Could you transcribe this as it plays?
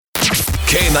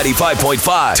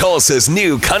K95.5, Tulsa's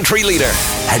new country leader.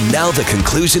 And now the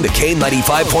conclusion to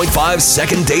K95.5's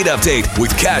second date update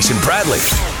with Cash and Bradley.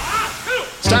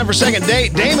 It's time for second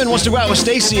date. Damon wants to go out with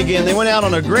Stacy again. They went out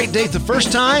on a great date the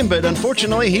first time, but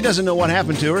unfortunately, he doesn't know what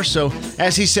happened to her. So,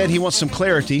 as he said, he wants some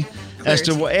clarity as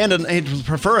to what, and he'd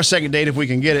prefer a second date if we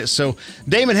can get it. So,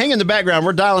 Damon, hang in the background.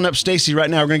 We're dialing up Stacy right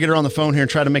now. We're going to get her on the phone here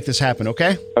and try to make this happen,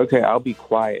 okay? Okay, I'll be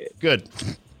quiet. Good.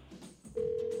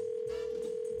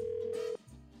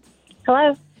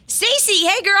 Hello. Stacy,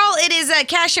 hey girl, it is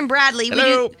Cash and Bradley.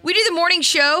 Hello. We do the morning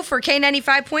show for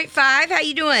K95.5. How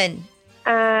you doing?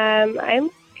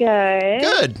 I'm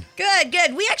good.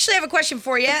 Good. We actually have a question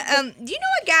for you. Do you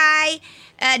know a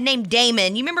guy named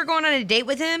Damon? You remember going on a date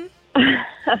with him?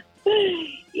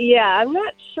 Yeah, I'm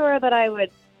not sure that I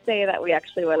would say that we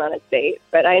actually went on a date,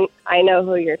 but I know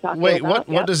who you're talking Wait, about.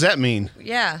 what does that mean?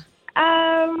 Yeah.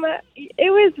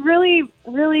 It was really,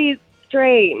 really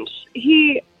strange.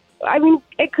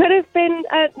 It could have been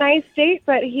a nice date,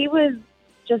 but he was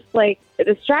just like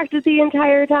distracted the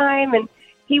entire time, and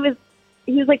he was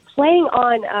like playing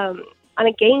on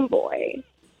a Game Boy.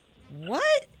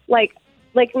 What? Like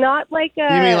not like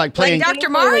a. You mean like playing Like Dr.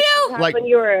 Mario? Like when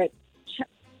you were.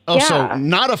 So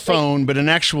not a phone, but an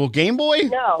actual Game Boy?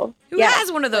 No. Who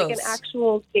has one of those? Like an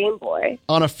actual Game Boy.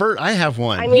 On a I have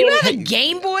one. I mean, You have a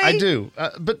Game Boy? I do,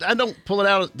 but I don't pull it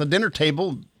out at the dinner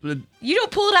table. You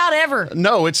don't pull it out ever.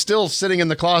 No, it's still sitting in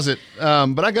the closet.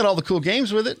 But I got all the cool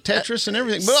games with it, Tetris and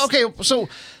everything. But okay, so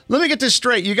let me get this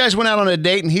straight. You guys went out on a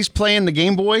date and he's playing the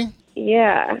Game Boy?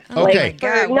 Yeah. Okay.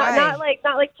 God, why?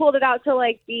 Not like pulled it out to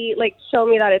like be like show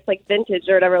me that it's like vintage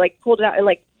or whatever. Like pulled it out and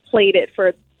like played it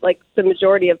for like the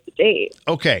majority of the date.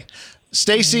 Okay.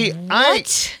 Stacy,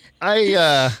 What?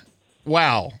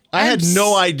 wow. I had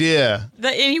no idea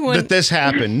that this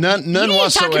happened. None You need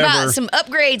whatsoever. to talk about some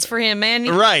upgrades for him, man.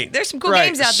 Right. There's some cool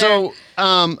games out there. So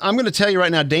I'm going to tell you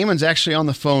right now, Damon's actually on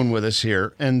the phone with us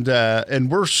here, and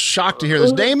we're shocked to hear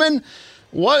this. Damon,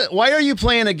 why are you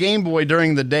playing a Game Boy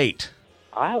during the date?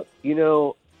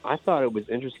 I thought it was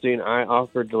interesting. I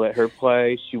offered to let her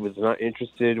play. She was not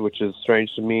interested, which is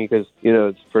strange to me because,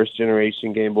 it's first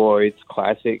generation Game Boy. It's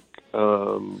classic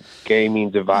gaming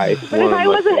device. But if I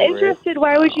wasn't interested,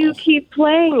 why would you keep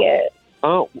playing it?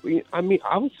 Oh, I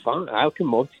was fine. I can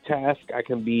multitask. I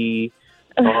can be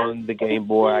on the Game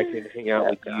Boy. I can hang out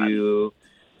with you.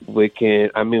 We can.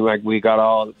 We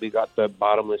got the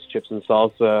bottomless chips and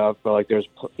salsa. I feel like there's,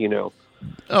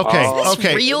 Okay. Is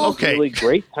this real? Okay. Really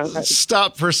great time.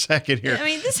 Stop for a second here. I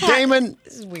mean, Damon,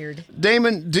 this is weird.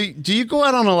 Damon, do you go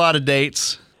out on a lot of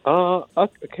dates?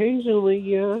 Occasionally,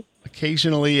 yeah.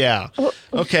 Occasionally, yeah.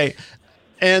 Okay.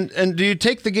 And do you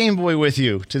take the Game Boy with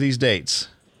you to these dates?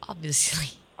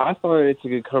 Obviously. I find it's a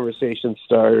good conversation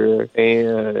starter,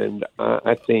 and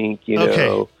I think,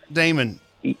 Okay. Damon,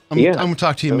 I'm going to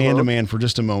talk to you man to man for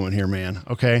just a moment here, man.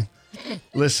 Okay?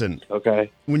 Listen. Okay.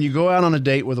 When you go out on a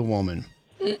date with a woman,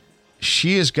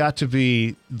 she has got to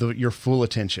be your full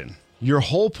attention. Your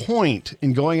whole point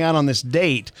in going out on this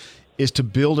date is to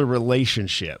build a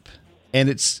relationship. And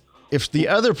if the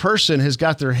other person has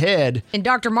got their head in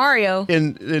Dr. Mario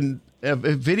in a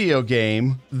video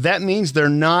game, that means they're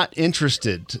not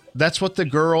interested. That's what the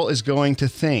girl is going to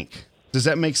think. Does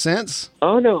that make sense?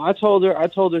 Oh no, I told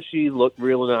her she looked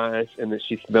real nice and that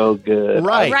she smelled good.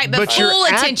 Right, but full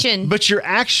attention. But your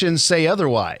actions say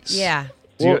otherwise. Yeah.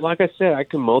 Well, like I said, I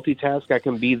can multitask. I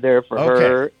can be there for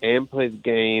her and play the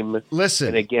game. Listen.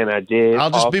 And again, I did.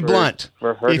 I'll just be blunt.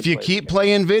 For her if you keep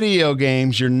playing video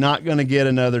games, you're not going to get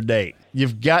another date. You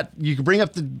can bring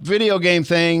up the video game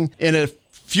thing in a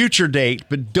future date,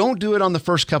 but don't do it on the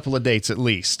first couple of dates at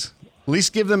least. At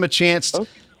least give them a chance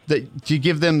to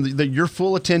give them your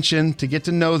full attention, to get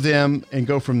to know them, and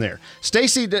go from there.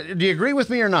 Stacy, do you agree with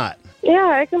me or not? Yeah,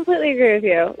 I completely agree with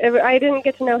you. I didn't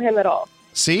get to know him at all.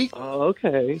 See? Oh,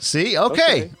 okay. See?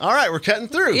 Okay. All right, we're cutting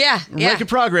through. Yeah. We're making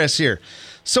progress here.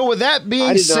 So with that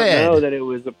being said... I did not know that it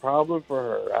was a problem for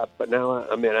her, but now,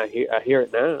 I hear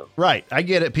it now. Right. I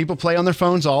get it. People play on their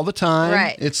phones all the time.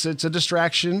 Right. It's a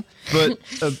distraction, but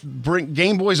bring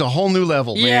Game Boy's a whole new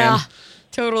level, man. Yeah,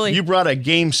 totally. You brought a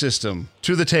game system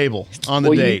to the table on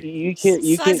the date. You can't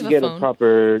get a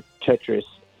proper Tetris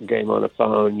game on a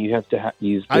phone. You have to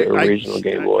use the original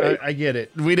Game Boy. I get it.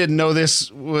 We didn't know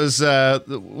this was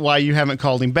why you haven't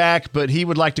called him back, but he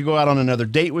would like to go out on another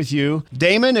date with you.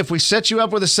 Damon, if we set you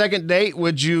up with a second date,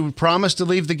 would you promise to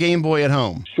leave the Game Boy at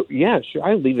home? Sure, yeah, sure.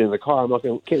 I leave it in the car.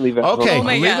 Can't leave it at home. Okay,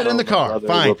 leave it in the car.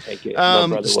 Fine.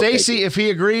 Stacy, if he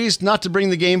agrees not to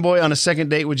bring the Game Boy on a second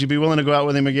date, would you be willing to go out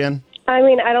with him again? I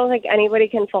mean, I don't think anybody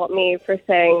can fault me for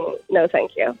saying no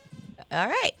thank you. All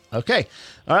right. Okay.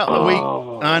 All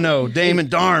right. I know, Damon.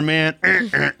 Darn, man.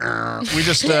 We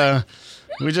just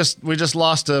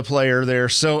lost a player there.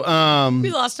 So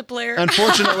We lost a player.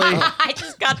 unfortunately, I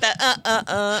just got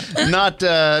the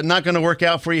not going to work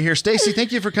out for you here. Stacy,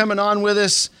 thank you for coming on with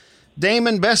us.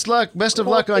 Damon, best of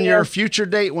luck on your future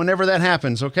date whenever that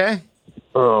happens. Okay.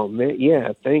 Oh man,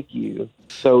 yeah, thank you.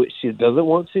 So she doesn't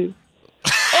want to?